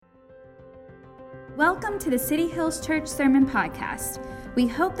Welcome to the City Hills Church Sermon Podcast. We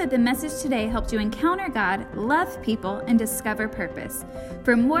hope that the message today helped you encounter God, love people, and discover purpose.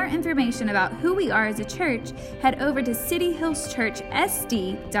 For more information about who we are as a church, head over to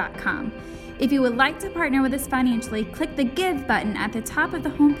cityhillschurchsd.com. If you would like to partner with us financially, click the Give button at the top of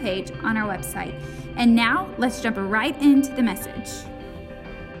the homepage on our website. And now, let's jump right into the message.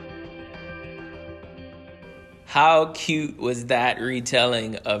 How cute was that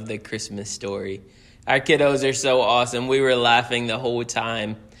retelling of the Christmas story? Our kiddos are so awesome. We were laughing the whole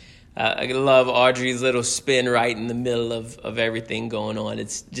time. I love Audrey's little spin right in the middle of everything going on.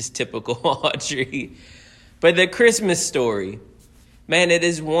 It's just typical Audrey. But the Christmas story, man, it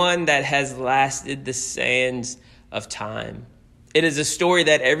is one that has lasted the sands of time. It is a story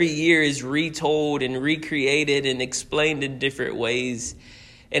that every year is retold and recreated and explained in different ways.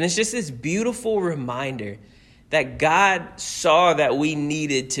 And it's just this beautiful reminder that God saw that we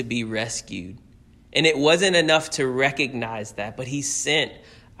needed to be rescued. And it wasn't enough to recognize that, but he sent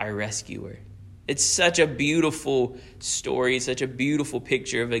our rescuer. It's such a beautiful story, such a beautiful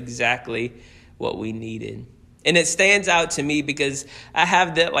picture of exactly what we needed. And it stands out to me because I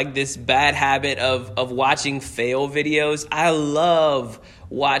have this bad habit of watching fail videos. I love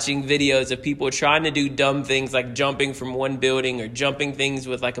watching videos of people trying to do dumb things like jumping from one building or jumping things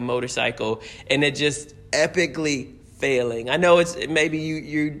with like a motorcycle, and it just epically failing. I know it's maybe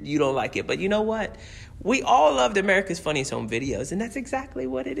you don't like it, but you know what? We all loved America's Funniest Home Videos, and that's exactly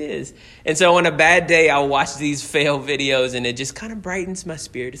what it is. And so on a bad day, I'll watch these fail videos, and it just kind of brightens my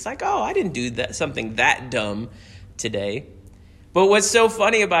spirit. It's like, oh, I didn't do something that dumb today. But what's so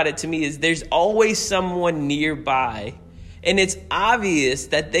funny about it to me is there's always someone nearby, and it's obvious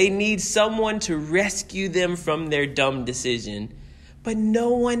that they need someone to rescue them from their dumb decision, but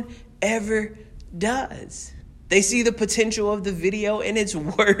no one ever does. They see the potential of the video, and it's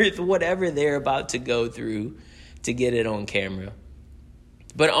worth whatever they're about to go through to get it on camera.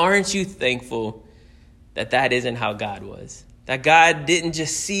 But aren't you thankful that isn't how God was? That God didn't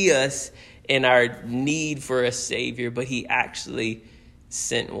just see us in our need for a savior, but he actually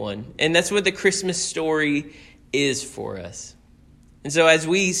sent one. And that's what the Christmas story is for us. And so as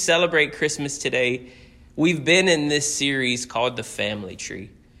we celebrate Christmas today, we've been in this series called The Family Tree.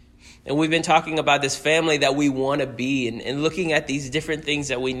 And we've been talking about this family that we want to be and looking at these different things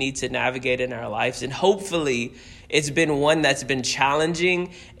that we need to navigate in our lives. And hopefully it's been one that's been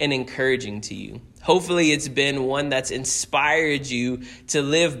challenging and encouraging to you. Hopefully it's been one that's inspired you to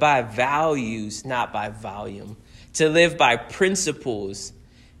live by values, not by volume. To live by principles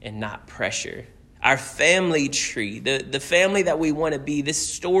and not pressure. Our family tree, the family that we want to be, this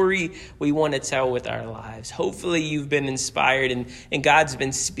story we want to tell with our lives. Hopefully you've been inspired and God's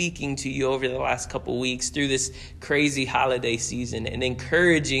been speaking to you over the last couple weeks through this crazy holiday season and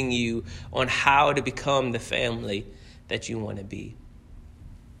encouraging you on how to become the family that you want to be.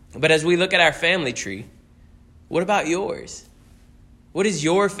 But as we look at our family tree, what about yours? What does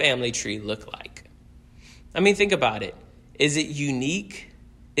your family tree look like? I mean, think about it. Is it unique?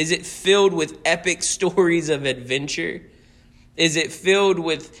 Is it filled with epic stories of adventure? Is it filled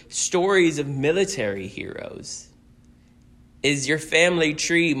with stories of military heroes? Is your family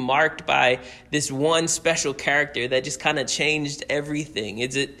tree marked by this one special character that just kind of changed everything?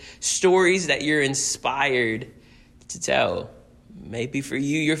 Is it stories that you're inspired to tell? Maybe for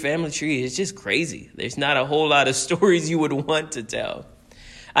you, your family tree is just crazy. There's not a whole lot of stories you would want to tell.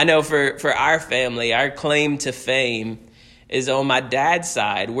 I know for our family, our claim to fame is on my dad's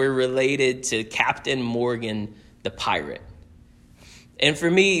side. We're related to Captain Morgan, the pirate. And for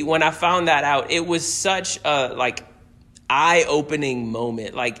me, when I found that out, it was such a eye-opening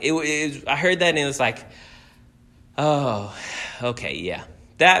moment. I heard that and it was like, oh, okay, yeah,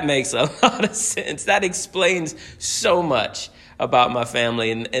 that makes a lot of sense. That explains so much about my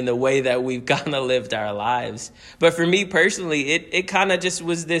family and the way that we've kind of lived our lives. But for me personally, it kind of just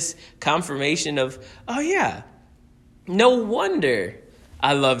was this confirmation of, oh yeah, no wonder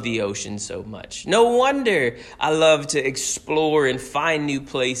I love the ocean so much. No wonder I love to explore and find new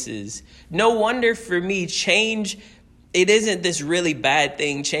places. No wonder for me, change, it isn't this really bad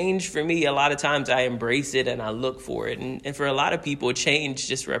thing. Change for me, a lot of times I embrace it and I look for it. And for a lot of people, change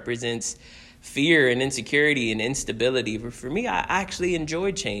just represents fear and insecurity and instability. But for me, I actually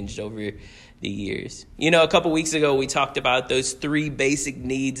enjoyed change over the years. You know, a couple weeks ago, we talked about those 3 basic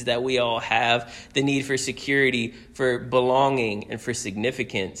needs that we all have: the need for security, for belonging, and for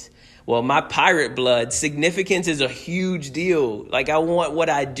significance. Well, my pirate blood, significance is a huge deal. Like, I want what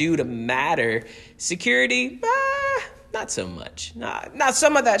I do to matter. Security, not so much. Now,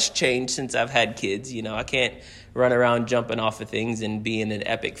 some of that's changed since I've had kids. I can't run around jumping off of things and being in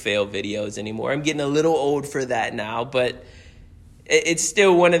epic fail videos anymore. I'm getting a little old for that now, but it's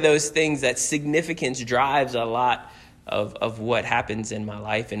still one of those things that significance drives a lot of what happens in my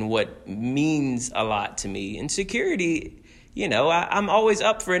life and what means a lot to me. And security, I'm always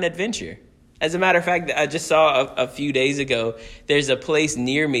up for an adventure. As a matter of fact, I just saw a few days ago, there's a place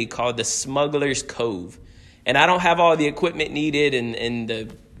near me called the Smuggler's Cove. And I don't have all the equipment needed and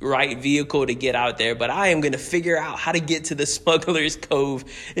the right vehicle to get out there, but I am going to figure out how to get to the Smuggler's Cove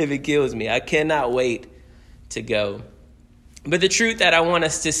if it kills me. I cannot wait to go. But the truth that I want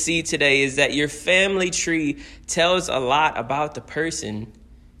us to see today is that your family tree tells a lot about the person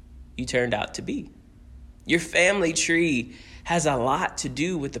you turned out to be. Your family tree has a lot to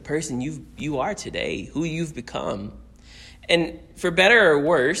do with the person you are today, who you've become. And for better or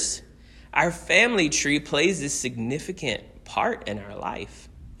worse, our family tree plays this significant part in our life.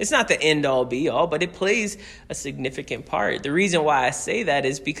 It's not the end all be all, but it plays a significant part. The reason why I say that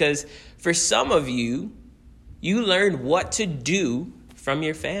is because for some of you, you learned what to do from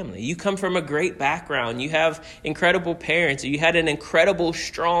your family. You come from a great background. You have incredible parents, or you had an incredible,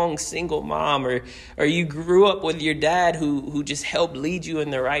 strong single mom, or you grew up with your dad who just helped lead you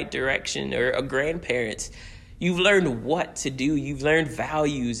in the right direction, or a grandparents. You've learned what to do. You've learned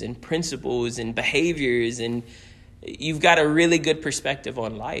values and principles and behaviors, and you've got a really good perspective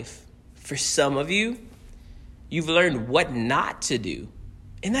on life. For some of you, you've learned what not to do.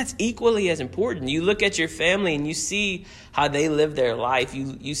 And that's equally as important. You look at your family and you see how they live their life.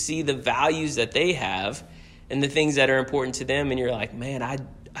 You see the values that they have and the things that are important to them. And you're like, man,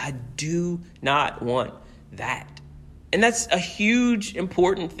 I do not want that. And that's a huge,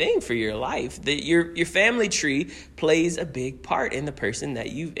 important thing for your life. That your family tree plays a big part in the person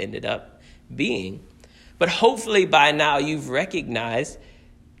that you've ended up being. But hopefully by now you've recognized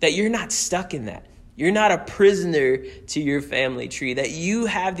that you're not stuck in that. You're not a prisoner to your family tree, that you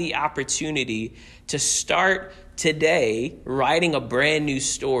have the opportunity to start today writing a brand new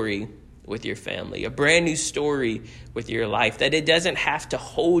story with your family, a brand new story with your life, that it doesn't have to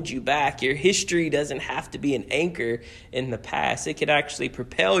hold you back. Your history doesn't have to be an anchor in the past. It can actually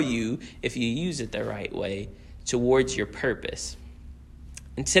propel you, if you use it the right way, towards your purpose.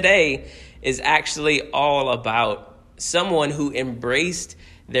 And today is actually all about someone who embraced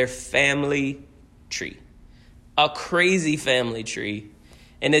their family tree, a crazy family tree.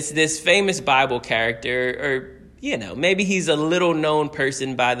 And it's this famous Bible character, or maybe he's a little known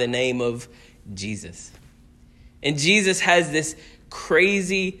person by the name of Jesus. And Jesus has this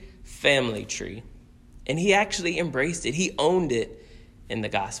crazy family tree, and he actually embraced it. He owned it in the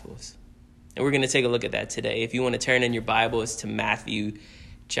Gospels. And we're going to take a look at that today. If you want to turn in your Bible, it's to Matthew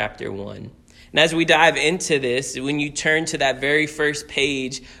chapter 1. And as we dive into this, when you turn to that very first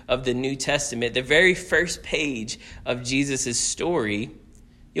page of the New Testament, the very first page of Jesus' story,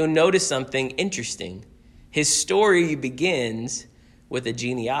 you'll notice something interesting. His story begins with a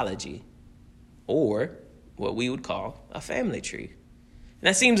genealogy, or what we would call a family tree. And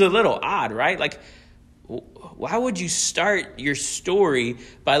that seems a little odd, right? Like, why would you start your story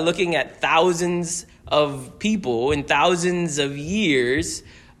by looking at thousands of people and thousands of years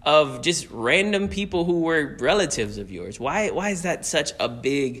of just random people who were relatives of yours? Why is that such a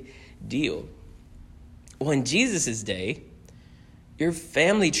big deal? Well, in Jesus' day, your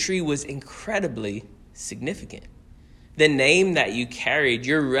family tree was incredibly significant. The name that you carried,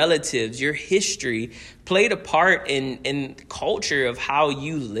 your relatives, your history played a part in culture of how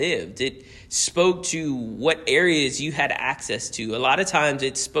you lived. It spoke to what areas you had access to. A lot of times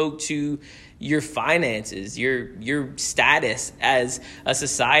it spoke to your finances, your status as a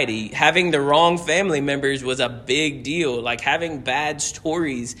society. Having the wrong family members was a big deal. Like having bad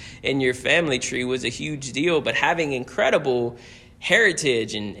stories in your family tree was a huge deal, but having incredible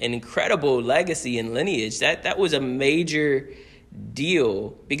heritage and incredible legacy and lineage, that was a major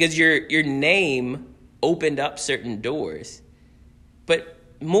deal, because your name opened up certain doors. But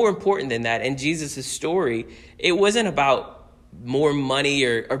more important than that, in Jesus' story, it wasn't about more money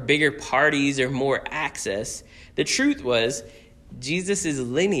or bigger parties or more access. The truth was, Jesus'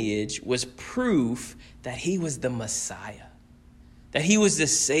 lineage was proof that he was the Messiah, that he was the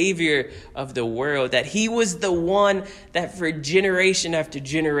Savior of the world, that he was the one that for generation after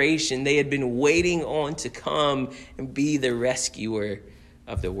generation they had been waiting on to come and be the rescuer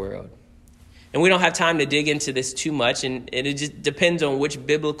of the world. And we don't have time to dig into this too much, and it just depends on which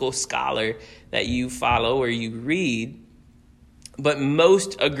biblical scholar that you follow or you read. but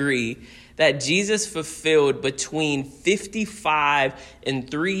most agree that Jesus fulfilled between 55 and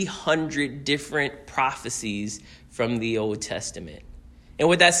 300 different prophecies from the Old Testament. And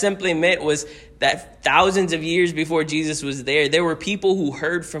what that simply meant was that thousands of years before Jesus was there were people who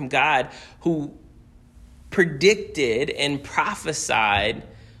heard from God who predicted and prophesied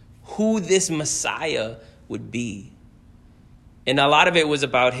who this Messiah would be. And a lot of it was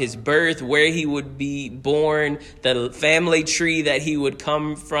about his birth, where he would be born, the family tree that he would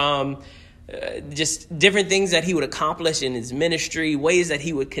come from, just different things that he would accomplish in his ministry, ways that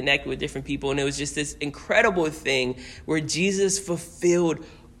he would connect with different people. And it was just this incredible thing where Jesus fulfilled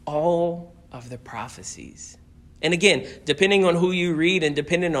all of the prophecies. And again, depending on who you read and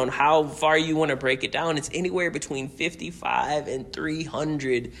depending on how far you want to break it down, it's anywhere between 55 and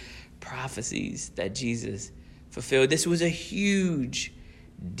 300 prophecies that Jesus fulfilled. This was a huge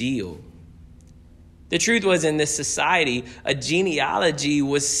deal. The truth was, in this society, a genealogy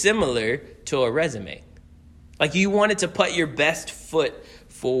was similar to a resume. Like, you wanted to put your best foot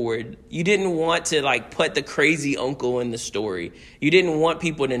forward. You didn't want to put the crazy uncle in the story. You didn't want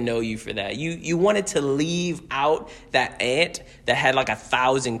people to know you for that. You wanted to leave out that aunt that had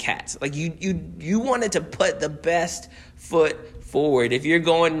 1,000 cats. You wanted to put the best foot forward. If you're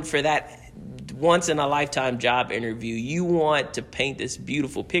going for that once in a lifetime job interview, you want to paint this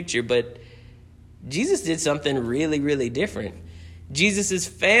beautiful picture, but Jesus did something really, really different. Jesus'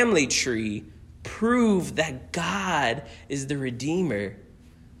 family tree proved that God is the redeemer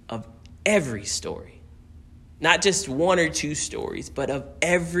of every story. Not just one or two stories, but of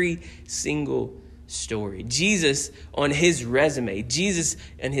every single story. Jesus, on his resume, Jesus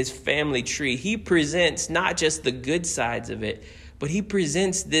and his family tree, he presents not just the good sides of it, but he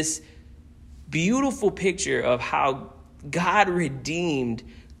presents this beautiful picture of how God redeemed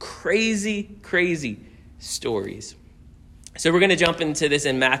crazy, crazy stories. So we're going to jump into this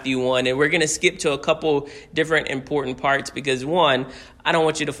in Matthew 1, and we're going to skip to a couple different important parts because, one, I don't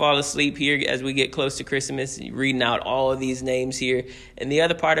want you to fall asleep here as we get close to Christmas, reading out all of these names here. And the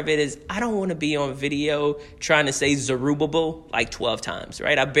other part of it is I don't want to be on video trying to say Zerubbabel 12 times,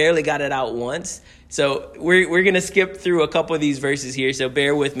 right? I barely got it out once. So we're going to skip through a couple of these verses here, so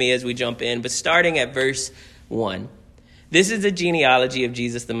bear with me as we jump in. But starting at verse 1. This is the genealogy of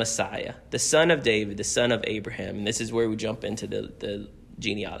Jesus the Messiah, the son of David, the son of Abraham. And this is where we jump into the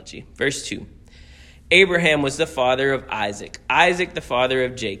genealogy. Verse 2. Abraham was the father of Isaac, Isaac the father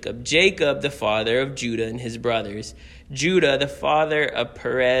of Jacob, Jacob the father of Judah and his brothers, Judah the father of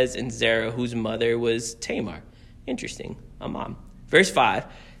Perez and Zerah, whose mother was Tamar. Interesting, a mom. Verse 5.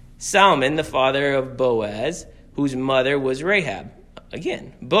 Salmon the father of Boaz, whose mother was Rahab.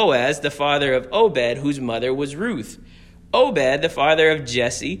 Again, Boaz the father of Obed, whose mother was Ruth. Obed, the father of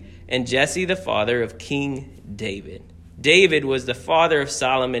Jesse, and Jesse, the father of King David. David was the father of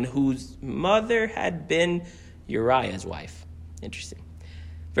Solomon, whose mother had been Uriah's wife. Interesting.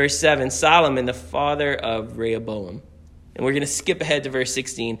 Verse 7, Solomon, the father of Rehoboam. And we're going to skip ahead to verse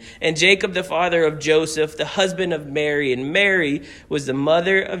 16. And Jacob, the father of Joseph, the husband of Mary, and Mary was the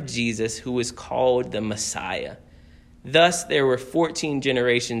mother of Jesus, who was called the Messiah. Thus there were 14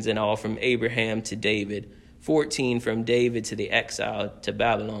 generations in all from Abraham to David, 14 from David to the exile to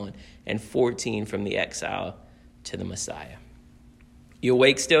Babylon, and 14 from the exile to the Messiah. You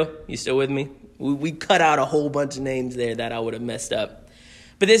awake still? You still with me? We cut out a whole bunch of names there that I would have messed up.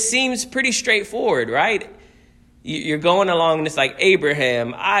 But this seems pretty straightforward, right? You're going along and it's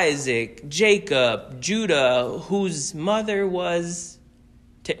Abraham, Isaac, Jacob, Judah, whose mother was...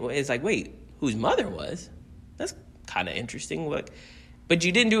 It's wait, whose mother was? That's kind of interesting. But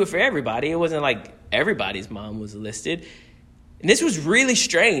you didn't do it for everybody. It wasn't everybody's mom was listed. And this was really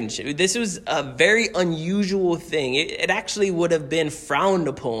strange. This was a very unusual thing. It actually would have been frowned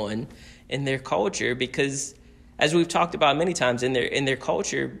upon in their culture because, as we've talked about many times, in their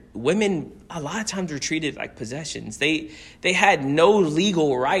culture, women a lot of times were treated like possessions. They had no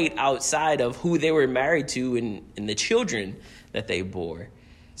legal right outside of who they were married to and the children that they bore.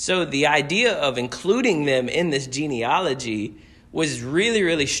 So the idea of including them in this genealogy was really,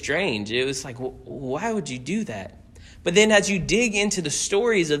 really strange. It was why would you do that? But then as you dig into the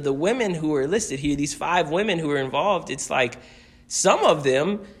stories of the women who are listed here, these 5 women who are involved, it's some of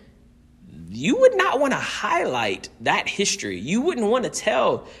them, you would not want to highlight that history. You wouldn't want to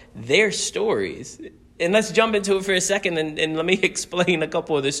tell their stories. And let's jump into it for a second and let me explain a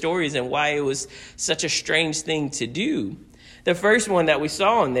couple of the stories and why it was such a strange thing to do. The first one that we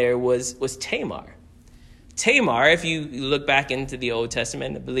saw in there was Tamar. Tamar, if you look back into the Old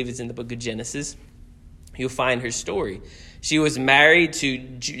Testament, I believe it's in the book of Genesis, you'll find her story. She was married to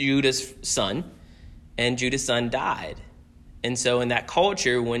Judah's son, and Judah's son died. And so in that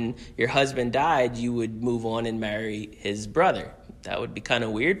culture, when your husband died, you would move on and marry his brother. That would be kind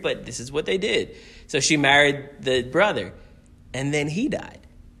of weird, but this is what they did. So she married the brother, and then he died.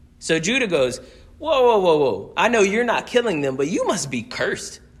 So Judah goes, whoa. I know you're not killing them, but you must be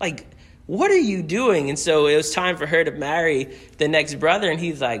cursed. Like, what are you doing? And so it was time for her to marry the next brother. And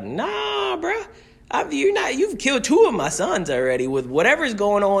he's like, nah, bro. You've killed 2 of my sons already. With whatever's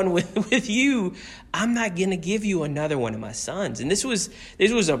going on with you, I'm not going to give you another one of my sons. And this was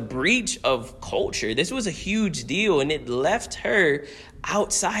a breach of culture. This was a huge deal, and it left her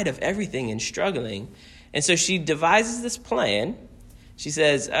outside of everything and struggling. And so she devises this plan. She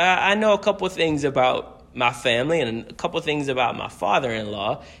says, I know a couple of things about my family and a couple of things about my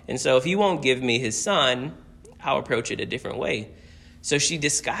father-in-law. And so if he won't give me his son, I'll approach it a different way. So she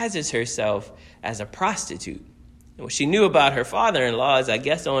disguises herself as a prostitute. And what she knew about her father-in-law is, I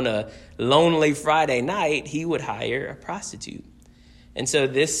guess, on a lonely Friday night, he would hire a prostitute. And so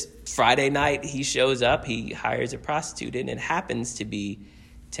this Friday night, he shows up, he hires a prostitute, and it happens to be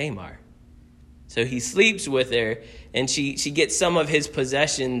Tamar. So he sleeps with her, and she gets some of his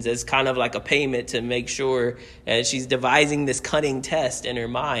possessions as kind of like a payment to make sure she's devising this cunning test in her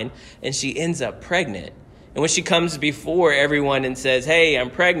mind, and she ends up pregnant. And when she comes before everyone and says, hey, I'm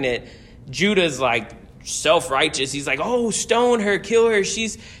pregnant, Judah's like self-righteous. He's like, oh, stone her, kill her.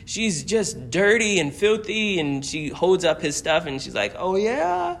 She's just dirty and filthy. And she holds up his stuff and she's like, oh,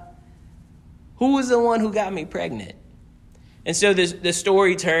 yeah? Who was the one who got me pregnant? And so the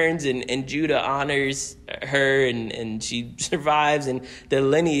story turns and Judah honors her and she survives and the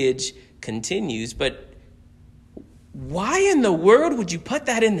lineage continues. But why in the world would you put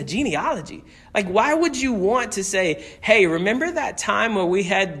that in the genealogy? Like, why would you want to say, hey, remember that time where we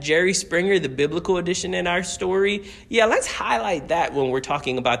had Jerry Springer, the biblical edition, in our story? Yeah, let's highlight that when we're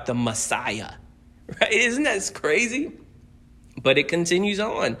talking about the Messiah, right? Isn't that crazy? But it continues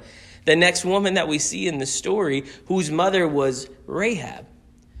on. The next woman that we see in the story, whose mother was Rahab.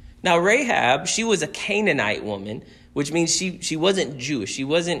 Now, Rahab, she was a Canaanite woman, which means she wasn't Jewish. She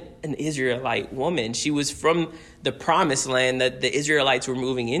wasn't an Israelite woman. She was from the promised land that the Israelites were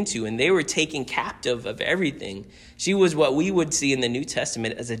moving into, and they were taken captive of everything. She was what we would see in the New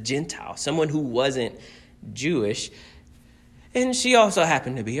Testament as a Gentile, someone who wasn't Jewish. And she also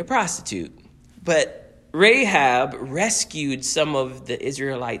happened to be a prostitute. But Rahab rescued some of the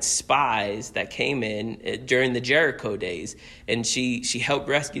Israelite spies that came in during the Jericho days. And she helped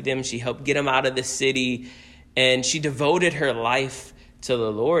rescue them. She helped get them out of the city. And she devoted her life to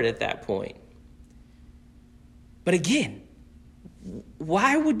the Lord at that point. But again,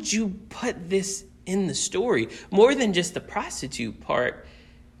 why would you put this in the story? More than just the prostitute part,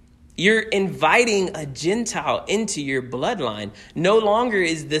 you're inviting a Gentile into your bloodline. No longer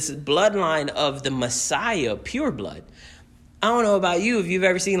is this bloodline of the Messiah pure blood. I don't know about you if you've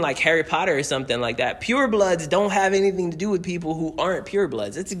ever seen like Harry Potter or something like that. Pure bloods don't have anything to do with people who aren't pure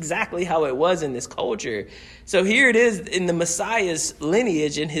bloods. It's exactly how it was in this culture. So here it is in the Messiah's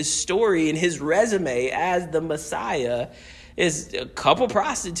lineage and his story and his resume as the Messiah is a couple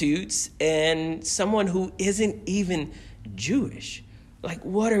prostitutes and someone who isn't even Jewish. Like,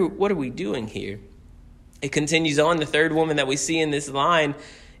 what are we doing here? It continues on. The third woman that we see in this line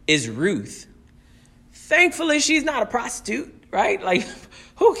is Ruth. Thankfully, she's not a prostitute, right? Like,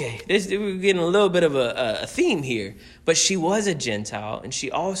 okay, we're getting a little bit of a theme here. But she was a Gentile, and she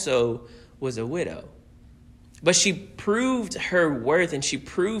also was a widow. But she proved her worth, and she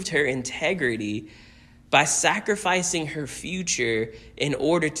proved her integrity by sacrificing her future in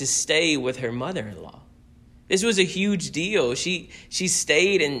order to stay with her mother-in-law. This was a huge deal. She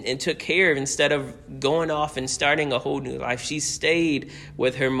stayed and took care of, instead of going off and starting a whole new life, she stayed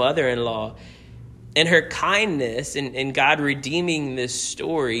with her mother-in-law. And her kindness and God redeeming this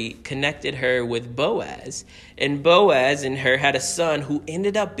story connected her with Boaz. And Boaz and her had a son who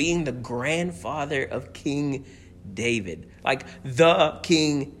ended up being the grandfather of King David. Like the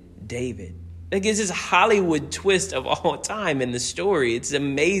King David. Like, this is a Hollywood twist of all time in the story. It's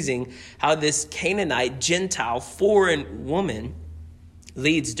amazing how this Canaanite, Gentile, foreign woman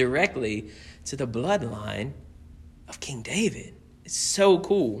leads directly to the bloodline of King David. It's so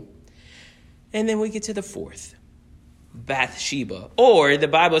cool. And then we get to the fourth, Bathsheba. Or the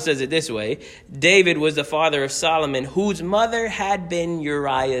Bible says it this way: David was the father of Solomon, whose mother had been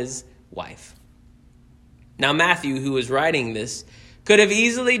Uriah's wife. Now, Matthew, who was writing this, could have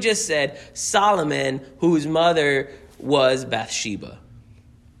easily just said Solomon, whose mother was Bathsheba.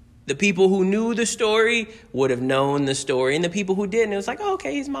 The people who knew the story would have known the story. And the people who didn't, it was like, oh,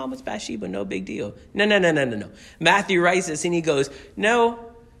 okay, his mom was Bathsheba, no big deal. No. Matthew writes this and he goes, no,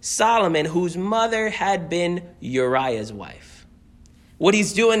 Solomon, whose mother had been Uriah's wife. What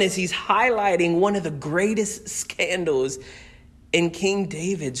he's doing is he's highlighting one of the greatest scandals in King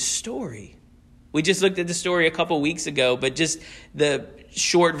David's story. We just looked at the story a couple weeks ago, but just the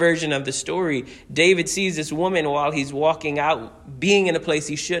short version of the story. David sees this woman while he's walking out, being in a place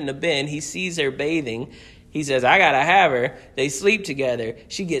he shouldn't have been. He sees her bathing. He says, I got to have her. They sleep together.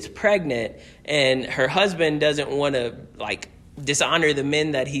 She gets pregnant, and her husband doesn't want to dishonor the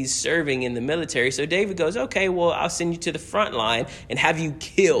men that he's serving in the military. So David goes, okay, well, I'll send you to the front line and have you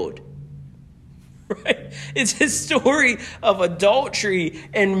killed. Right? It's a story of adultery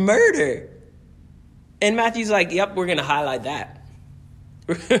and murder. And Matthew's like, yep, we're going to highlight that.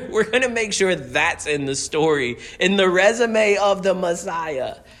 We're going to make sure that's in the story, in the resume of the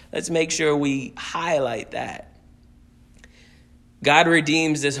Messiah. Let's make sure we highlight that. God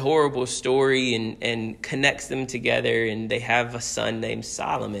redeems this horrible story and connects them together, and they have a son named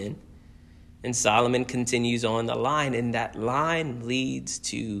Solomon. And Solomon continues on the line, and that line leads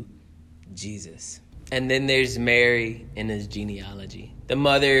to Jesus. And then there's Mary in his genealogy, the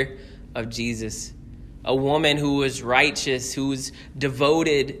mother of Jesus, a woman who was righteous, who was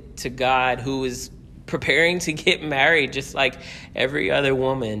devoted to God, who was preparing to get married just like every other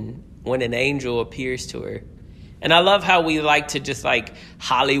woman when an angel appears to her. And I love how we like to just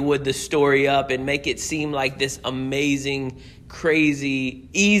Hollywood the story up and make it seem like this amazing, crazy,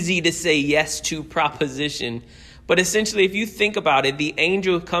 easy to say yes to proposition. But essentially, if you think about it, the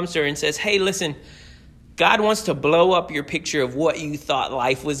angel comes to her and says, hey, listen, God wants to blow up your picture of what you thought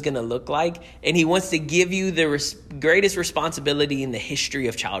life was going to look like. And he wants to give you the greatest responsibility in the history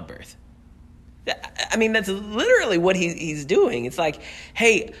of childbirth. I mean, that's literally what he's doing. It's like,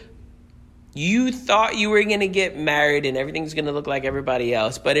 hey, you thought you were going to get married and everything's going to look like everybody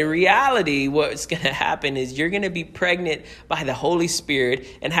else. But in reality, what's going to happen is you're going to be pregnant by the Holy Spirit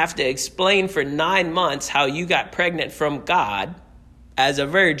and have to explain for 9 months how you got pregnant from God as a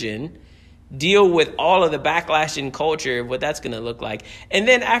virgin, deal with all of the backlash in culture of what that's going to look like. And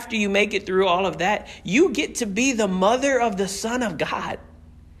then after you make it through all of that, you get to be the mother of the Son of God.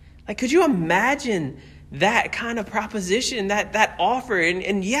 Could you imagine that kind of proposition, that offer?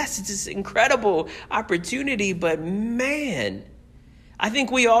 And yes, it's this incredible opportunity, but man, I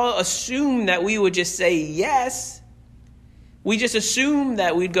think we all assume that we would just say yes. We just assume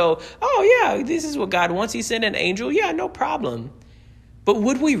that we'd go, oh yeah, this is what God wants. He sent an angel. Yeah, no problem. But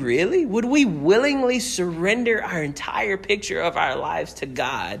would we really? Would we willingly surrender our entire picture of our lives to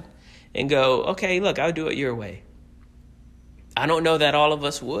God and go, okay, look, I'll do it your way? I don't know that all of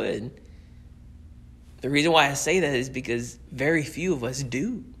us would. The reason why I say that is because very few of us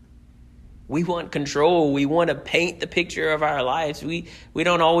do. We want control. We want to paint the picture of our lives. We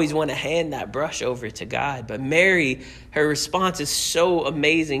don't always want to hand that brush over to God. But Mary, her response is so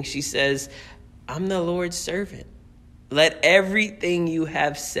amazing. She says, I'm the Lord's servant. Let everything you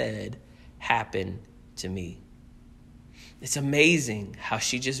have said happen to me. It's amazing how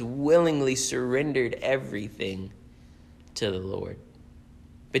she just willingly surrendered everything to the Lord.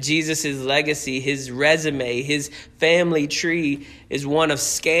 But Jesus' legacy, his resume, his family tree is one of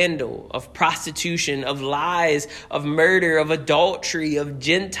scandal, of prostitution, of lies, of murder, of adultery, of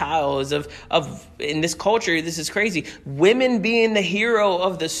Gentiles, of in this culture, this is crazy, women being the hero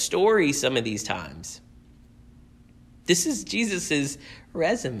of the story some of these times. This is Jesus'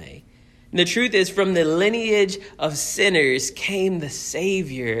 resume. And the truth is, from the lineage of sinners came the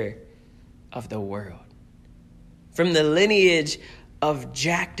Savior of the world. From the lineage of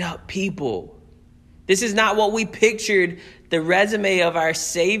jacked up people. This is not what we pictured the resume of our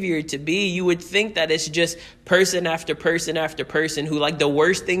Savior to be. You would think that it's just person after person after person who the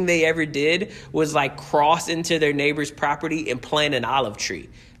worst thing they ever did was cross into their neighbor's property and plant an olive tree.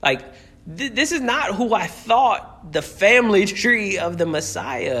 This is not who I thought the family tree of the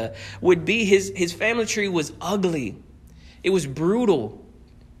Messiah would be. His family tree was ugly. It was brutal.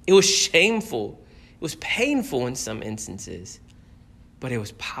 It was shameful. It was painful in some instances, but it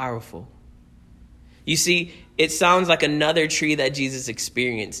was powerful. You see, it sounds like another tree that Jesus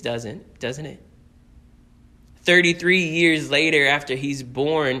experienced, doesn't it? 33 years later, after he's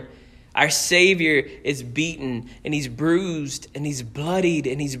born, our Savior is beaten and he's bruised and he's bloodied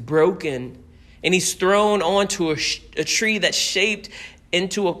and he's broken and he's thrown onto a tree that's shaped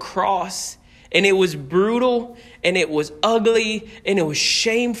into a cross. And it was brutal and it was ugly and it was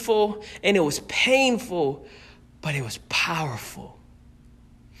shameful and it was painful, but it was powerful.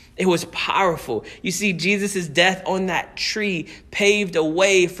 It was powerful. You see, Jesus' death on that tree paved a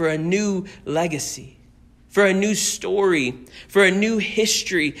way for a new legacy, for a new story, for a new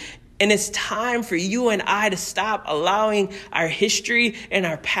history. And it's time for you and I to stop allowing our history and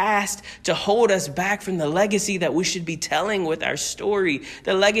our past to hold us back from the legacy that we should be telling with our story,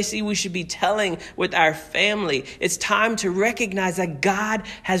 the legacy we should be telling with our family. It's time to recognize that God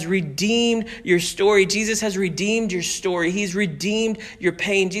has redeemed your story. Jesus has redeemed your story. He's redeemed your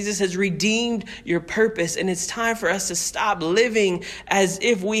pain. Jesus has redeemed your purpose. And it's time for us to stop living as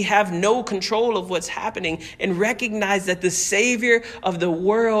if we have no control of what's happening and recognize that the Savior of the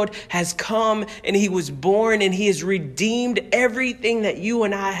world has come and he was born and he has redeemed everything that you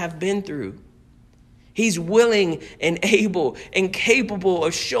and I have been through. He's willing and able and capable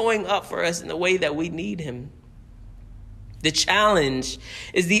of showing up for us in the way that we need him. The challenge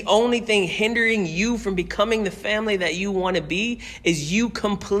is the only thing hindering you from becoming the family that you want to be is you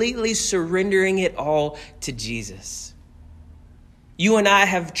completely surrendering it all to Jesus. You and I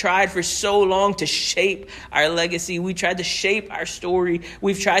have tried for so long to shape our legacy. We tried to shape our story.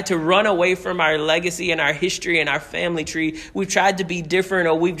 We've tried to run away from our legacy and our history and our family tree. We've tried to be different,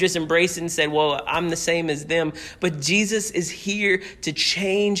 or we've just embraced it and said, well, I'm the same as them. But Jesus is here to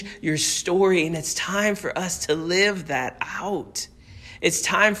change your story, and it's time for us to live that out. It's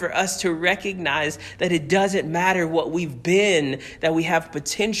time for us to recognize that it doesn't matter what we've been, that we have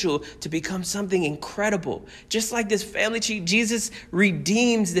potential to become something incredible. Just like this family tree, Jesus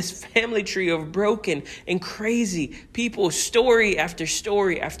redeems this family tree of broken and crazy people, story after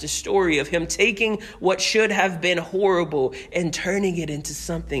story after story of him taking what should have been horrible and turning it into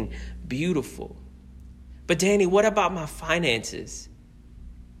something beautiful. But Danny, what about my finances?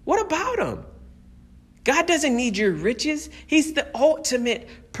 What about them? God doesn't need your riches. He's the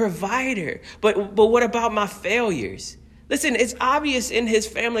ultimate provider. But what about my failures? Listen, it's obvious in his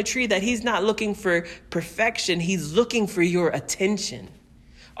family tree that he's not looking for perfection. He's looking for your attention.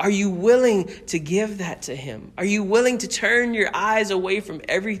 Are you willing to give that to him? Are you willing to turn your eyes away from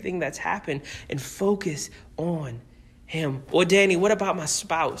everything that's happened and focus on him? Or Danny, what about my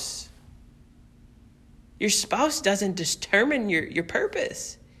spouse? Your spouse doesn't determine your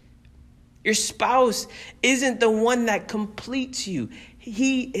purpose. Your spouse isn't the one that completes you.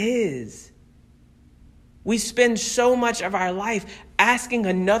 He is. We spend so much of our life asking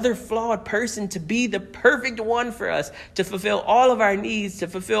another flawed person to be the perfect one for us, to fulfill all of our needs, to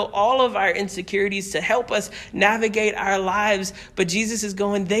fulfill all of our insecurities, to help us navigate our lives. But Jesus is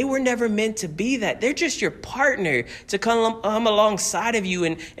going, they were never meant to be that. They're just your partner to come alongside of you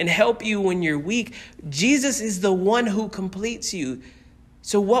and help you when you're weak. Jesus is the one who completes you.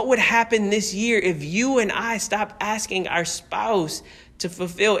 So what would happen this year if you and I stopped asking our spouse to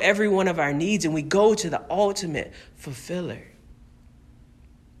fulfill every one of our needs and we go to the ultimate fulfiller?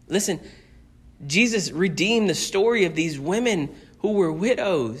 Listen, Jesus redeemed the story of these women who were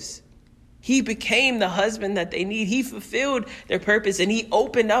widows. He became the husband that they need. He fulfilled their purpose, and he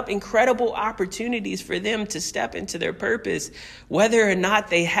opened up incredible opportunities for them to step into their purpose, whether or not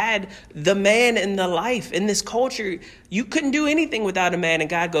they had the man in the life. In this culture, you couldn't do anything without a man,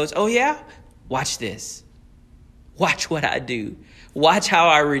 and God goes, oh yeah? Watch this. Watch what I do. Watch how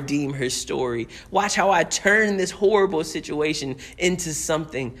I redeem her story. Watch how I turn this horrible situation into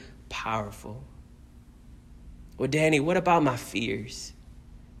something powerful. Well, Danny, what about my fears?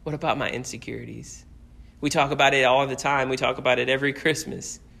 What about my insecurities? We talk about it all the time. We talk about it every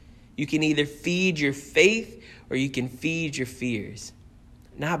Christmas. You can either feed your faith or you can feed your fears.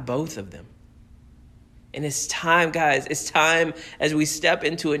 Not both of them. And it's time, guys. It's time as we step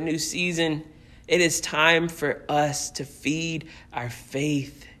into a new season. It is time for us to feed our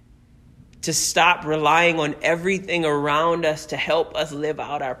faith, to stop relying on everything around us to help us live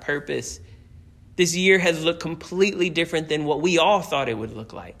out our purpose. This year has looked completely different than what we all thought it would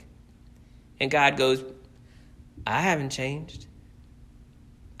look like. And God goes, I haven't changed.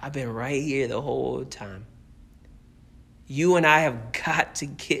 I've been right here the whole time. You and I have got to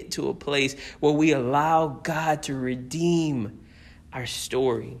get to a place where we allow God to redeem our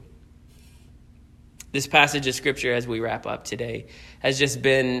story. This passage of scripture, as we wrap up today, has just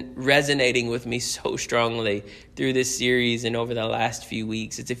been resonating with me so strongly through this series and over the last few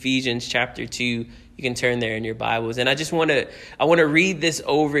weeks. It's Ephesians chapter 2. You can turn there in your Bibles. And I want to read this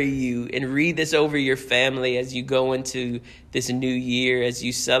over you and read this over your family as you go into this new year, as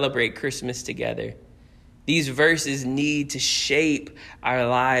you celebrate Christmas together. These verses need to shape our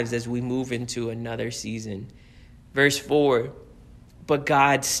lives as we move into another season. Verse 4. But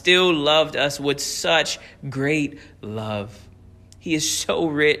God still loved us with such great love. He is so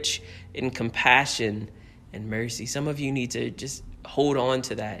rich in compassion and mercy. Some of you need to just hold on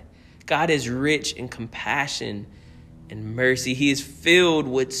to that. God is rich in compassion and mercy. He is filled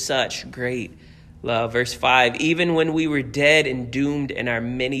with such great love. Verse 5, even when we were dead and doomed in our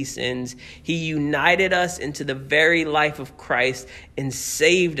many sins, he united us into the very life of Christ and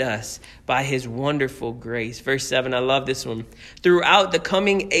saved us by his wonderful grace. Verse 7, I love this one. Throughout the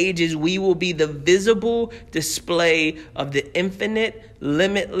coming ages, we will be the visible display of the infinite,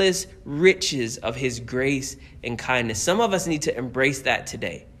 limitless riches of his grace and kindness. Some of us need to embrace that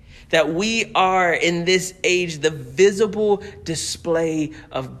today. That we are in this age the visible display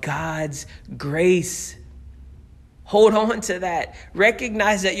of God's grace. Hold on to that.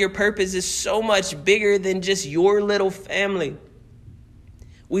 Recognize that your purpose is so much bigger than just your little family.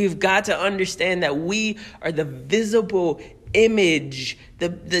 We've got to understand that we are the visible image, the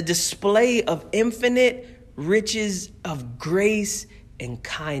display of infinite riches of grace and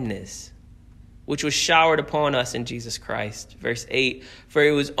kindness, which was showered upon us in Jesus Christ. Verse 8, for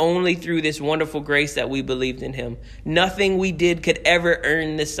it was only through this wonderful grace that we believed in him. Nothing we did could ever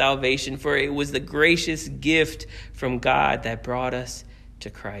earn this salvation, for it was the gracious gift from God that brought us to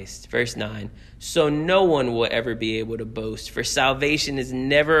Christ. Verse 9, so no one will ever be able to boast, for salvation is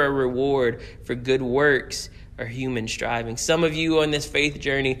never a reward for good works or human striving. Some of you on this faith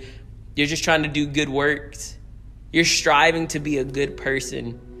journey, you're just trying to do good works. You're striving to be a good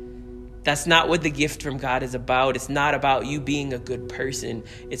person. That's not what the gift from God is about. It's not about you being a good person.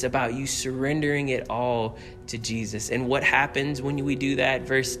 It's about you surrendering it all to Jesus. And what happens when we do that?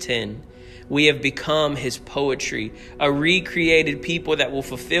 Verse 10, we have become his poetry, a recreated people that will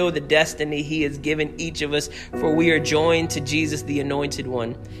fulfill the destiny he has given each of us, for we are joined to Jesus, the Anointed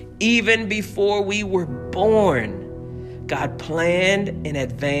One. Even before we were born, God planned in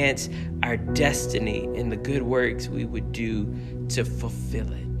advance our destiny and the good works we would do to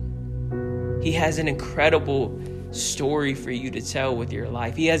fulfill it. He has an incredible story for you to tell with your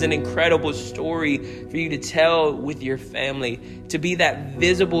life. He has an incredible story for you to tell with your family, to be that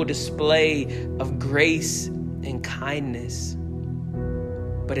visible display of grace and kindness.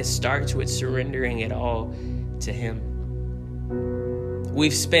 But it starts with surrendering it all to him.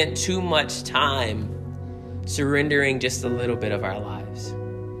 We've spent too much time surrendering just a little bit of our lives,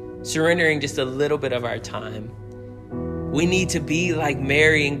 surrendering just a little bit of our time. We need to be like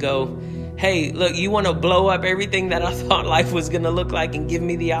Mary and go, hey, look, you want to blow up everything that I thought life was going to look like and give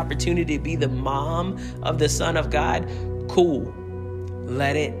me the opportunity to be the mom of the Son of God? Cool.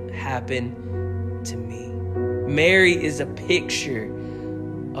 Let it happen to me. Mary is a picture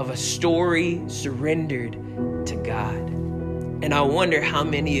of a story surrendered to God. And I wonder how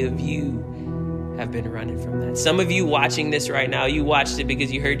many of you have been running from that. Some of you watching this right now, you watched it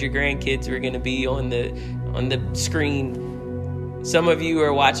because you heard your grandkids were going to be on the screen. Some of you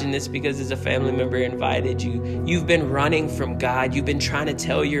are watching this because as a family member invited you. You've been running from God. You've been trying to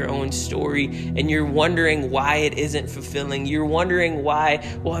tell your own story, and you're wondering why it isn't fulfilling. You're wondering why,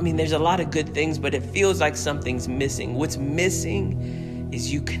 there's a lot of good things, but it feels like something's missing. What's missing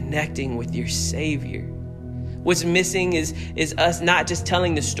is you connecting with your Savior. What's missing is us not just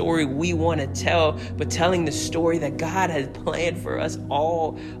telling the story we want to tell, but telling the story that God has planned for us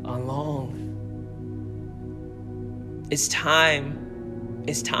all along. It's time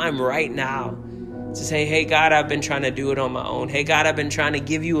right now to say, hey, God, I've been trying to do it on my own. Hey, God, I've been trying to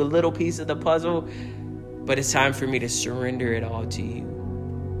give you a little piece of the puzzle, but it's time for me to surrender it all to you.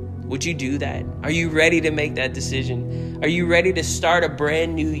 Would you do that? Are you ready to make that decision? Are you ready to start a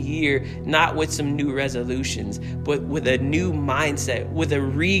brand new year, not with some new resolutions, but with a new mindset, with a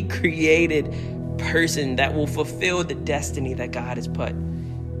recreated person that will fulfill the destiny that God has put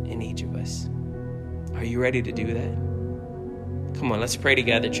in each of us? Are you ready to do that? Come on, let's pray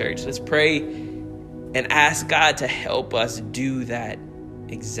together, church. Let's pray and ask God to help us do that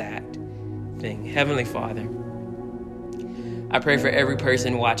exact thing. Heavenly Father, I pray for every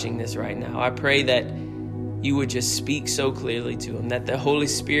person watching this right now. I pray that you would just speak so clearly to them, that the Holy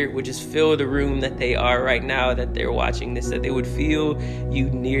Spirit would just fill the room that they are right now, that they're watching this, that they would feel you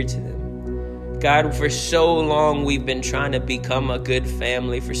near to them. God, for so long we've been trying to become a good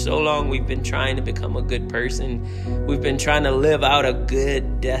family. For so long we've been trying to become a good person. We've been trying to live out a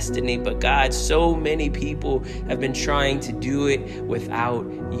good destiny. But God, so many people have been trying to do it without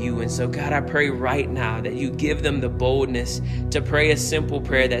you. And so God, I pray right now that you give them the boldness to pray a simple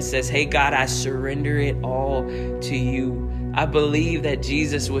prayer that says, hey God, I surrender it all to you. I believe that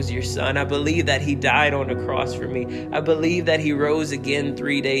Jesus was your son. I believe that he died on the cross for me. I believe that he rose again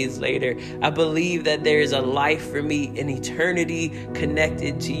 3 days later. I believe that there is a life for me in eternity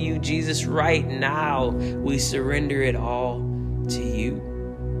connected to you. Jesus, right now, we surrender it all to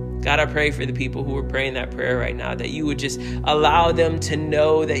you. God, I pray for the people who are praying that prayer right now, that you would just allow them to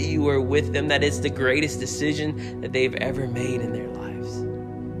know that you are with them, that it's the greatest decision that they've ever made in their lives.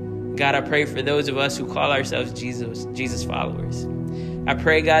 God, I pray for those of us who call ourselves Jesus followers. I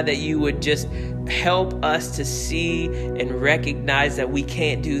pray, God, that you would just help us to see and recognize that we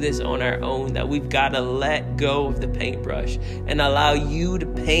can't do this on our own, that we've got to let go of the paintbrush and allow you to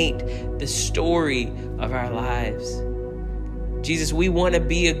paint the story of our lives. Jesus, we want to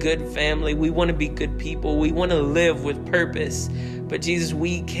be a good family. We want to be good people. We want to live with purpose. But Jesus,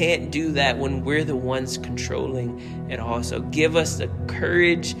 we can't do that when we're the ones controlling it all. So give us the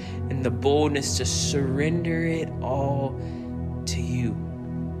courage and the boldness to surrender it all to you.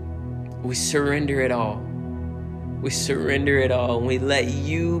 We surrender it all. We surrender it all, and we let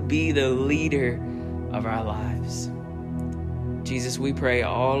you be the leader of our lives. Jesus, we pray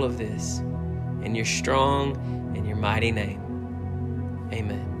all of this in your strong and your mighty name.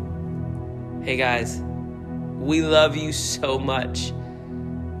 Amen. Hey guys, we love you so much.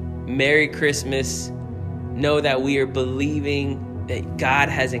 Merry Christmas. Know that we are believing that God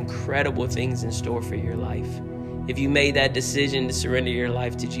has incredible things in store for your life. If you made that decision to surrender your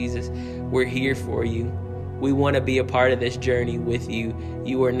life to Jesus, we're here for you. We want to be a part of this journey with you.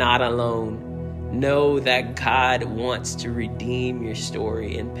 You are not alone. Know that God wants to redeem your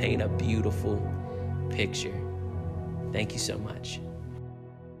story and paint a beautiful picture. Thank you so much.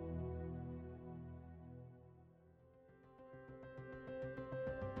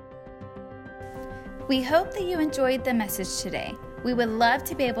 We hope that you enjoyed the message today. We would love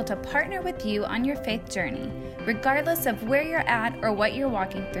to be able to partner with you on your faith journey. Regardless of where you're at or what you're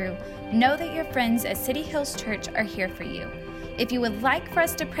walking through, know that your friends at City Hills Church are here for you. If you would like for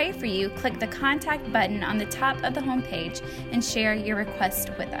us to pray for you, click the contact button on the top of the homepage and share your request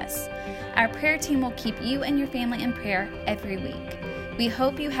with us. Our prayer team will keep you and your family in prayer every week. We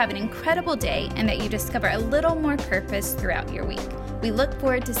hope you have an incredible day and that you discover a little more purpose throughout your week. We look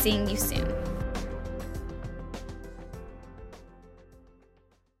forward to seeing you soon.